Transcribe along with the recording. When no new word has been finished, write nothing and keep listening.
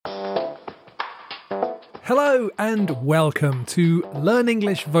Hello and welcome to Learn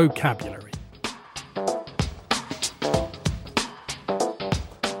English Vocabulary.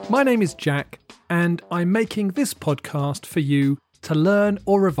 My name is Jack and I'm making this podcast for you to learn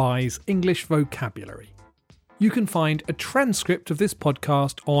or revise English vocabulary. You can find a transcript of this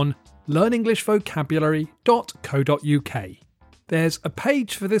podcast on learnenglishvocabulary.co.uk. There's a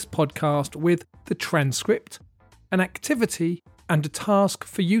page for this podcast with the transcript, an activity and a task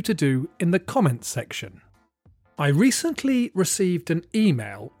for you to do in the comments section. I recently received an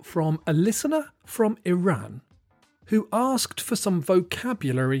email from a listener from Iran who asked for some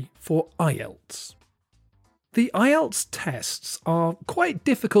vocabulary for IELTS. The IELTS tests are quite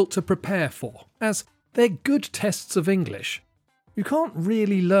difficult to prepare for, as they're good tests of English. You can't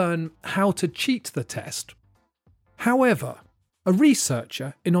really learn how to cheat the test. However, a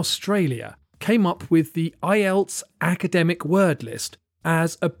researcher in Australia came up with the IELTS academic word list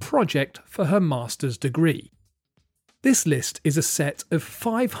as a project for her master's degree. This list is a set of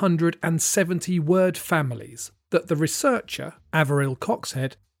 570 word families that the researcher, Averil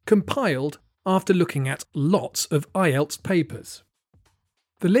Coxhead, compiled after looking at lots of IELTS papers.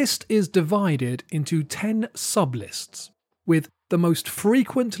 The list is divided into 10 sublists, with the most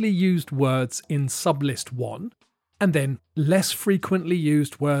frequently used words in sublist 1, and then less frequently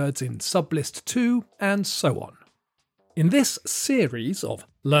used words in sublist 2, and so on. In this series of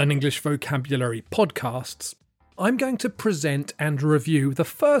Learn English Vocabulary podcasts, I'm going to present and review the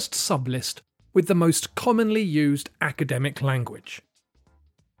first sublist with the most commonly used academic language.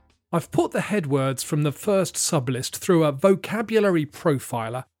 I've put the headwords from the first sublist through a vocabulary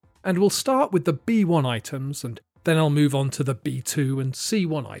profiler, and we'll start with the B1 items and then I'll move on to the B2 and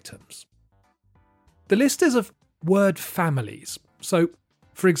C1 items. The list is of word families, so,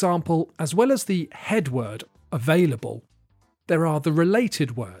 for example, as well as the headword available, there are the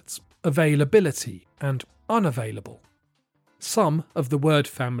related words availability and unavailable. Some of the word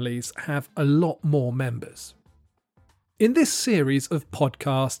families have a lot more members. In this series of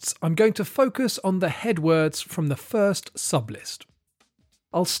podcasts, I'm going to focus on the headwords from the first sublist.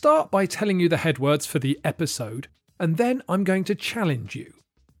 I'll start by telling you the headwords for the episode, and then I'm going to challenge you.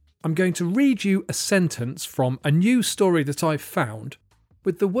 I'm going to read you a sentence from a news story that I've found,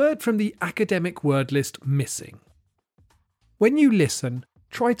 with the word from the academic word list missing. When you listen,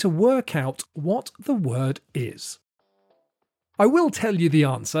 try to work out what the word is. I will tell you the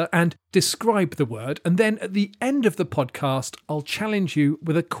answer and describe the word, and then at the end of the podcast, I'll challenge you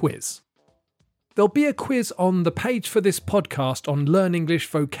with a quiz. There'll be a quiz on the page for this podcast on Learn English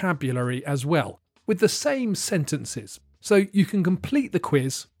Vocabulary as well, with the same sentences, so you can complete the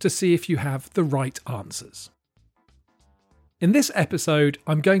quiz to see if you have the right answers. In this episode,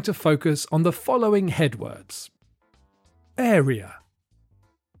 I'm going to focus on the following headwords: area,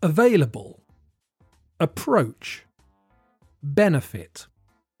 available, approach, benefit,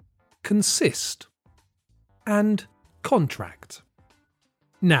 consist, and contract.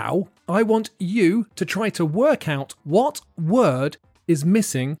 Now, I want you to try to work out what word is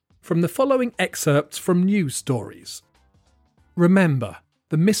missing from the following excerpts from news stories. Remember,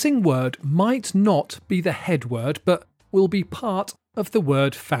 the missing word might not be the headword, but will be part of the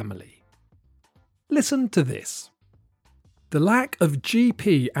word family. Listen to this. The lack of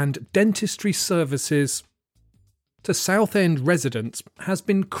GP and dentistry services to Southend residents has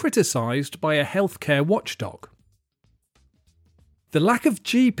been criticised by a healthcare watchdog. The lack of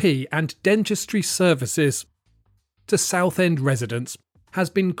GP and dentistry services to Southend residents has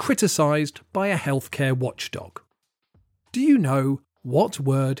been criticised by a healthcare watchdog. Do you know what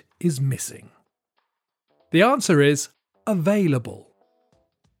word is missing? The answer is available.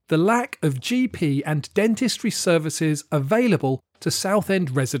 The lack of GP and dentistry services available to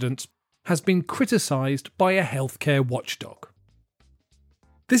Southend residents has been criticised by a healthcare watchdog.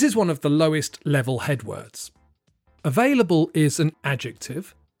 This is one of the lowest level headwords. Available is an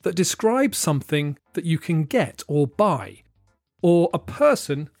adjective that describes something that you can get or buy, or a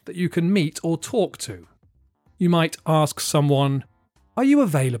person that you can meet or talk to. You might ask someone, "Are you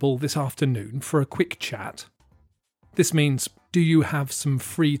available this afternoon for a quick chat?" This means, do you have some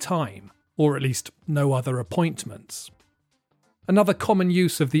free time, or at least no other appointments? Another common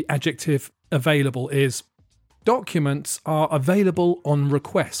use of the adjective available is, documents are available on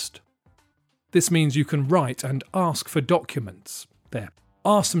request. This means you can write and ask for documents. There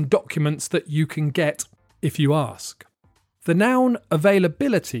are some documents that you can get if you ask. The noun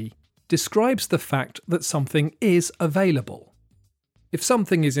availability describes the fact that something is available. If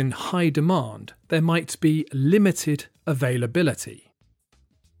something is in high demand, there might be limited availability.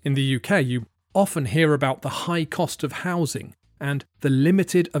 In the UK, you often hear about the high cost of housing and the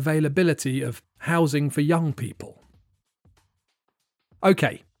limited availability of housing for young people.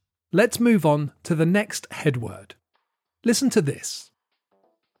 Okay, let's move on to the next headword. Listen to this.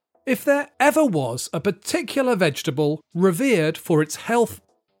 If there ever was a particular vegetable revered for its health,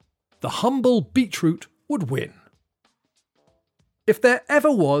 the humble beetroot would win. If there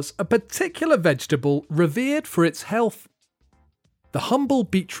ever was a particular vegetable revered for its health, the humble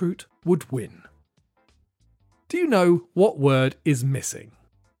beetroot would win. Do you know what word is missing?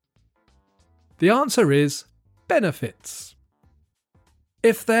 The answer is benefits.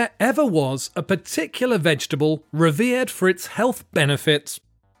 If there ever was a particular vegetable revered for its health benefits,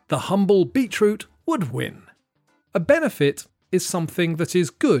 the humble beetroot would win. A benefit is something that is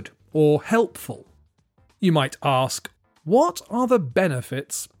good or helpful. You might ask, what are the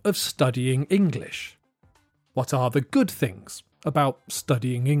benefits of studying English? What are the good things about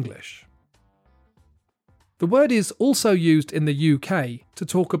studying English? The word is also used in the UK to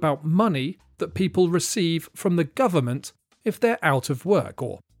talk about money that people receive from the government if they're out of work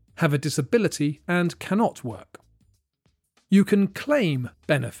or have a disability and cannot work. You can claim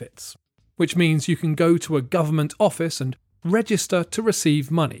benefits, which means you can go to a government office and register to receive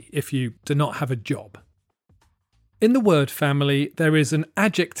money if you do not have a job. In the word family, there is an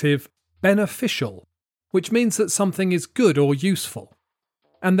adjective beneficial, which means that something is good or useful,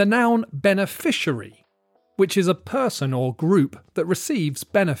 and the noun beneficiary, which is a person or group that receives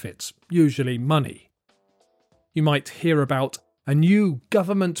benefits, usually money. You might hear about a new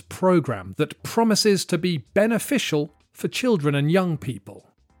government program that promises to be beneficial for children and young people.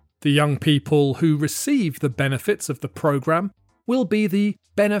 The young people who receive the benefits of the program will be the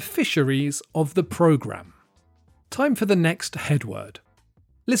beneficiaries of the program. Time for the next headword.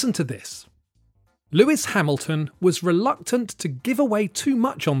 Listen to this. Lewis Hamilton was reluctant to give away too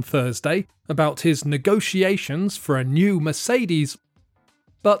much on Thursday about his negotiations for a new Mercedes,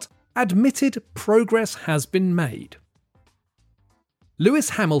 but admitted progress has been made.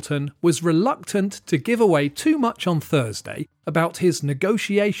 Lewis Hamilton was reluctant to give away too much on Thursday about his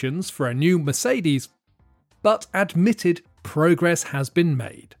negotiations for a new Mercedes, but admitted progress has been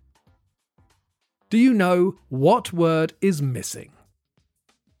made. Do you know what word is missing?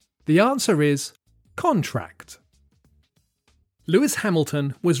 The answer is contract. Lewis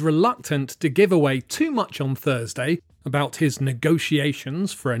Hamilton was reluctant to give away too much on Thursday about his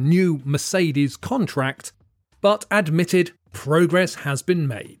negotiations for a new Mercedes contract, but admitted progress has been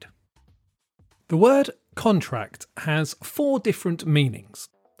made. The word contract has 4 different meanings,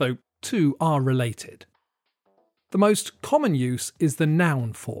 though 2 are related. The most common use is the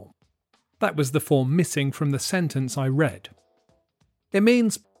noun form. That was the form missing from the sentence I read. It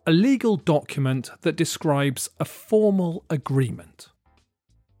means a legal document that describes a formal agreement.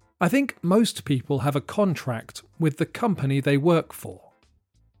 I think most people have a contract with the company they work for.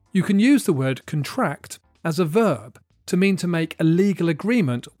 You can use the word contract as a verb to mean to make a legal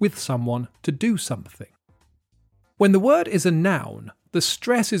agreement with someone to do something. When the word is a noun, the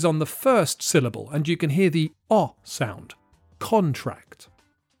stress is on the first syllable and you can hear the O sound, contract.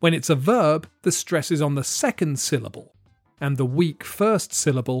 When it's a verb, the stress is on the second syllable, and the weak first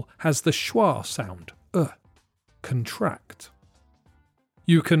syllable has the schwa sound, contract.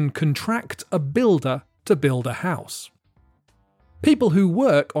 You can contract a builder to build a house. People who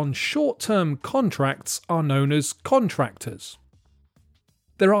work on short-term contracts are known as contractors.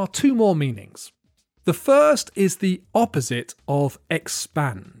 There are 2 more meanings. The first is the opposite of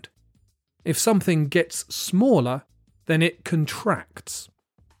expand. If something gets smaller, then it contracts.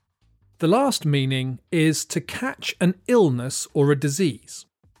 The last meaning is to catch an illness or a disease.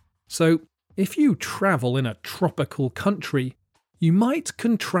 So, if you travel in a tropical country, you might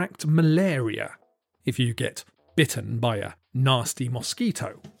contract malaria if you get bitten by a nasty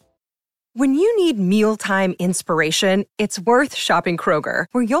mosquito. When you need mealtime inspiration, it's worth shopping Kroger,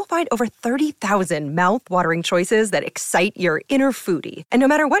 where you'll find over 30,000 mouth-watering choices that excite your inner foodie. And no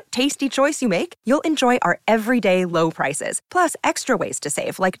matter what tasty choice you make, you'll enjoy our everyday low prices, plus extra ways to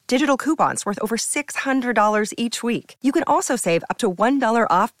save, like digital coupons worth over $600 each week. You can also save up to $1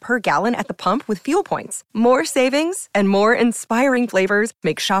 off per gallon at the pump with fuel points. More savings and more inspiring flavors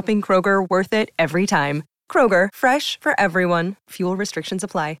make shopping Kroger worth it every time. Kroger, fresh for everyone. Fuel restrictions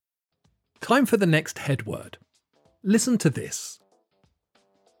apply. Time for the next headword. Listen to this.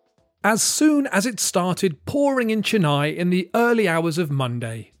 As soon as it started pouring in Chennai in the early hours of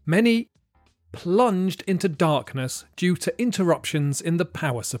Monday, many plunged into darkness due to interruptions in the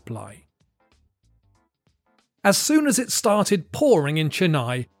power supply. As soon as it started pouring in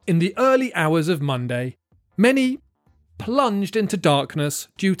Chennai in the early hours of Monday, many plunged into darkness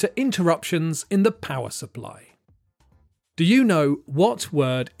due to interruptions in the power supply. Do you know what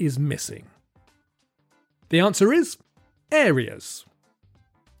word is missing? The answer is areas.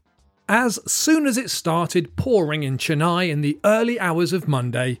 As soon as it started pouring in Chennai in the early hours of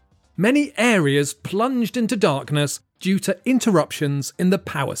Monday, many areas plunged into darkness due to interruptions in the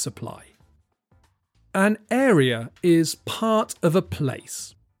power supply. An area is part of a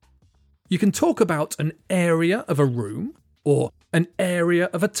place. You can talk about an area of a room, or an area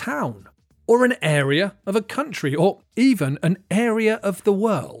of a town, or an area of a country, or even an area of the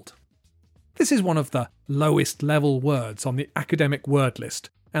world. This is one of the lowest level words on the academic word list,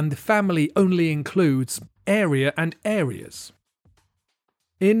 and the family only includes area and areas.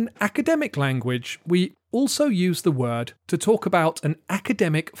 In academic language, we also use the word to talk about an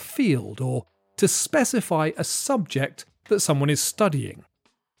academic field or to specify a subject that someone is studying.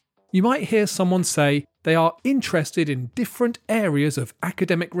 You might hear someone say they are interested in different areas of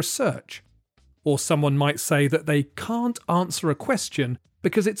academic research, or someone might say that they can't answer a question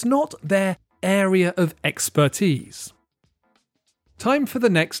because it's not their area of expertise. Time for the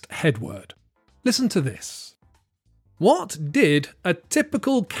next headword. Listen to this. What did a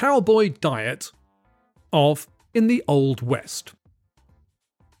typical cowboy diet of in the Old West?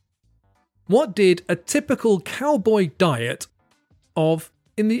 What did a typical cowboy diet of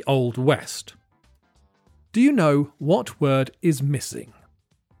in the Old West? Do you know what word is missing?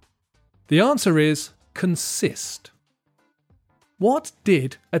 The answer is consist. What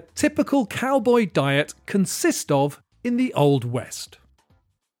did a typical cowboy diet consist of in the Old West?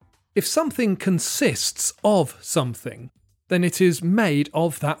 If something consists of something, then it is made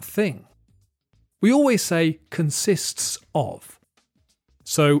of that thing. We always say consists of.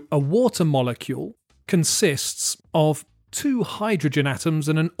 So a water molecule consists of 2 hydrogen atoms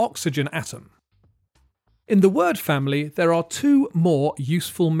and an oxygen atom. In the word family, there are 2 more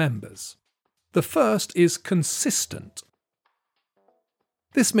useful members. The first is consistent.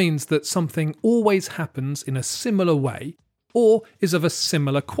 This means that something always happens in a similar way or is of a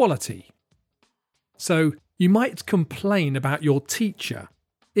similar quality. So you might complain about your teacher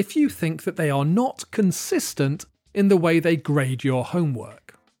if you think that they are not consistent in the way they grade your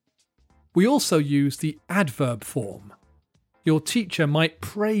homework. We also use the adverb form. Your teacher might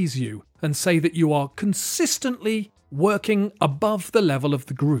praise you and say that you are consistently working above the level of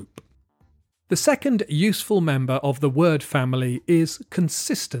the group. The second useful member of the word family is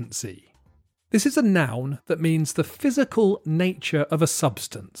consistency. This is a noun that means the physical nature of a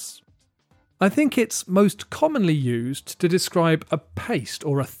substance. I think it's most commonly used to describe a paste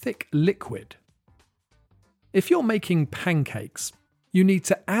or a thick liquid. If you're making pancakes, you need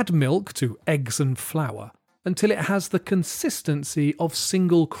to add milk to eggs and flour until it has the consistency of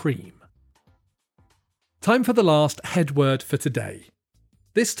single cream. Time for the last headword for today.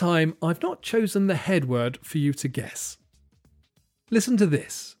 This time, I've not chosen the headword for you to guess. Listen to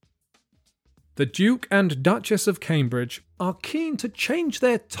this. The Duke and Duchess of Cambridge are keen to change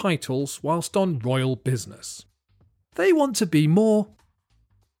their titles whilst on royal business. They want to be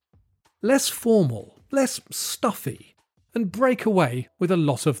less formal, less stuffy, and break away with a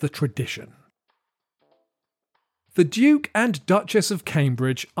lot of the tradition. The Duke and Duchess of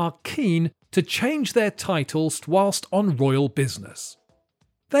Cambridge are keen to change their titles whilst on royal business.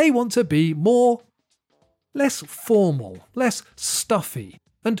 They want to be less formal, less stuffy,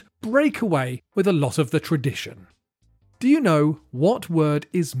 and break away with a lot of the tradition. Do you know what word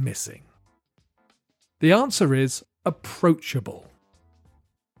is missing? The answer is approachable.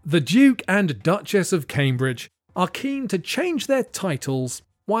 The Duke and Duchess of Cambridge are keen to change their titles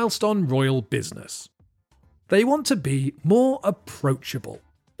whilst on royal business. They want to be more approachable,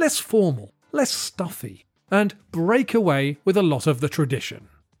 less formal, less stuffy, and break away with a lot of the tradition.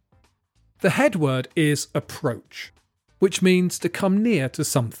 The headword is approach, which means to come near to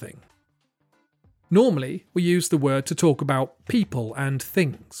something. Normally, we use the word to talk about people and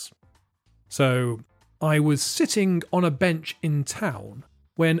things. So, I was sitting on a bench in town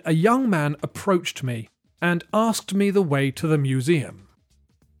when a young man approached me and asked me the way to the museum.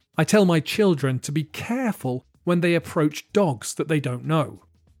 I tell my children to be careful when they approach dogs that they don't know.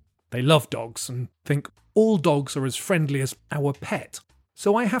 They love dogs and think all dogs are as friendly as our pet,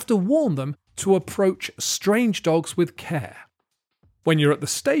 so I have to warn them to approach strange dogs with care. When you're at the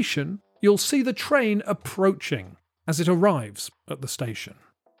station, you'll see the train approaching as it arrives at the station.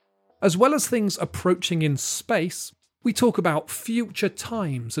 As well as things approaching in space, we talk about future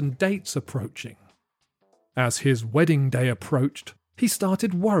times and dates approaching. As his wedding day approached, he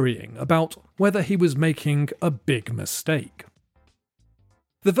started worrying about whether he was making a big mistake.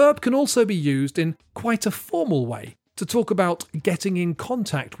 The verb can also be used in quite a formal way to talk about getting in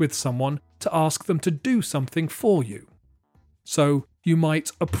contact with someone to ask them to do something for you. So you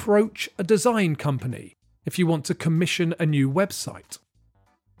might approach a design company if you want to commission a new website.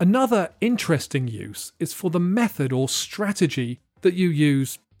 Another interesting use is for the method or strategy that you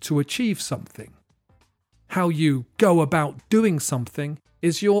use to achieve something. How you go about doing something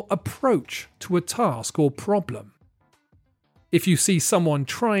is your approach to a task or problem. If you see someone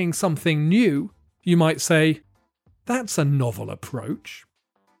trying something new, you might say, "That's a novel approach."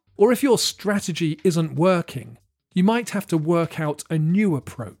 Or if your strategy isn't working, you might have to work out a new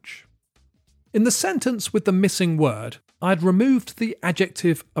approach. In the sentence with the missing word, I'd removed the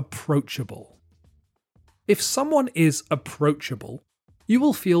adjective approachable. If someone is approachable, you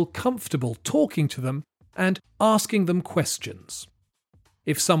will feel comfortable talking to them and asking them questions.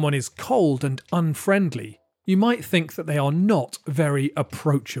 If someone is cold and unfriendly, you might think that they are not very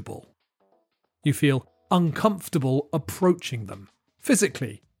approachable. You feel uncomfortable approaching them,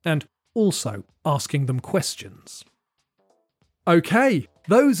 physically, and also asking them questions. Okay,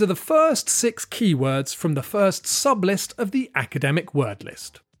 those are the first 6 keywords from the first sublist of the academic word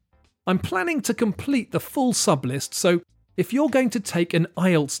list. I'm planning to complete the full sublist, so if you're going to take an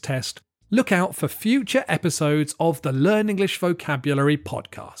IELTS test, look out for future episodes of the Learn English Vocabulary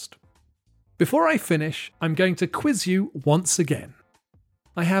podcast. Before I finish, I'm going to quiz you once again.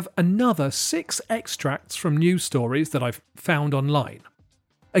 I have another 6 extracts from news stories that I've found online.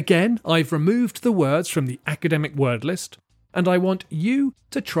 Again, I've removed the words from the academic word list, and I want you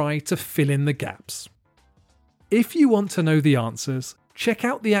to try to fill in the gaps. If you want to know the answers, check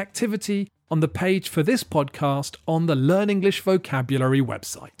out the activity on the page for this podcast on the Learn English Vocabulary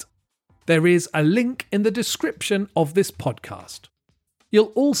website. There is a link in the description of this podcast.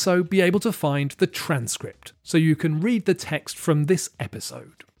 You'll also be able to find the transcript, so you can read the text from this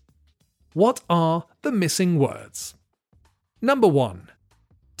episode. What are the missing words? Number 1.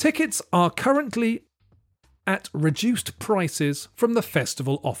 Tickets are currently at reduced prices from the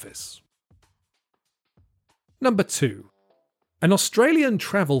festival office. Number 2. An Australian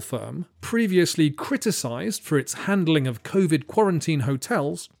travel firm, previously criticised for its handling of COVID quarantine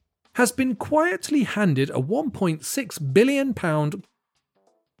hotels, has been quietly handed a £1.6 billion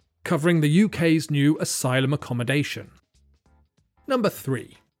covering the UK's new asylum accommodation. Number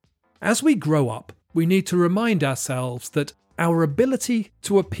 3. As we grow up, we need to remind ourselves that our ability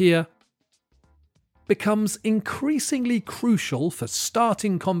to appear becomes increasingly crucial for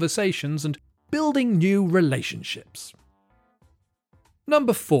starting conversations and building new relationships.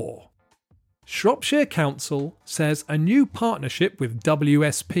 Number 4. Shropshire Council says a new partnership with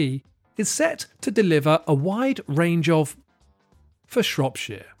WSP is set to deliver a wide range of for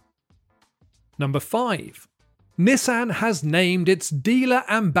Shropshire. Number 5. Nissan has named its Dealer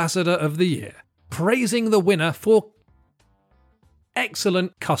Ambassador of the Year, praising the winner for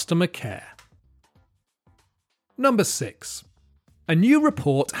excellent customer care. Number 6. A new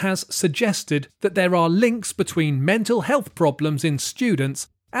report has suggested that there are links between mental health problems in students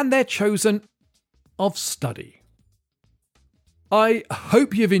and their chosen of study. I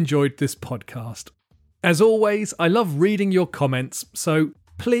hope you've enjoyed this podcast. As always, I love reading your comments, so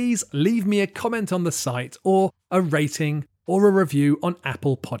please leave me a comment on the site or a rating or a review on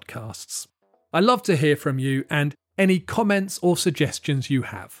Apple Podcasts. I love to hear from you and any comments or suggestions you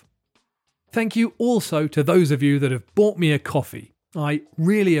have. Thank you also to those of you that have bought me a coffee. I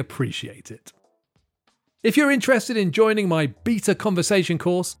really appreciate it. If you're interested in joining my beta conversation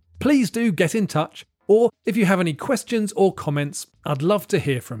course, please do get in touch, or if you have any questions or comments, I'd love to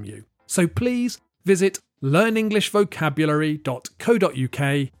hear from you. So please visit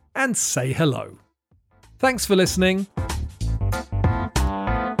learnenglishvocabulary.co.uk and say hello. Thanks for listening.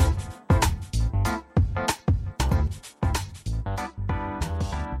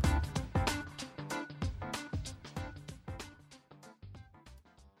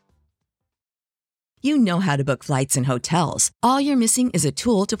 You know how to book flights and hotels. All you're missing is a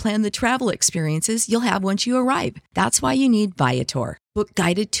tool to plan the travel experiences you'll have once you arrive. That's why you need Viator. Book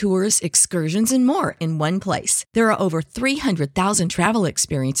guided tours, excursions, and more in one place. There are over 300,000 travel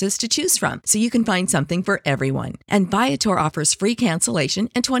experiences to choose from, so you can find something for everyone. And Viator offers free cancellation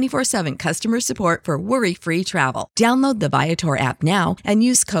and 24/7 customer support for worry-free travel. Download the Viator app now and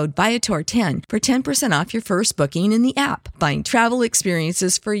use code Viator10 for 10% off your first booking in the app. Find travel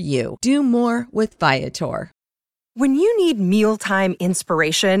experiences for you. Do more with Viator. When you need mealtime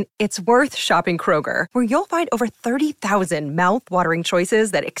inspiration, it's worth shopping Kroger, where you'll find over 30,000 mouth-watering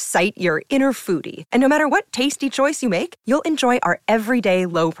choices that excite your inner foodie. And no matter what tasty choice you make, you'll enjoy our everyday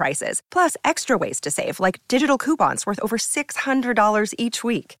low prices, plus extra ways to save, like digital coupons worth over $600 each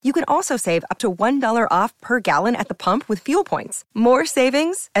week. You can also save up to $1 off per gallon at the pump with fuel points. More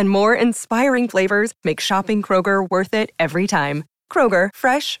savings and more inspiring flavors make shopping Kroger worth it every time. Kroger,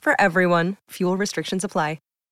 fresh for everyone. Fuel restrictions apply.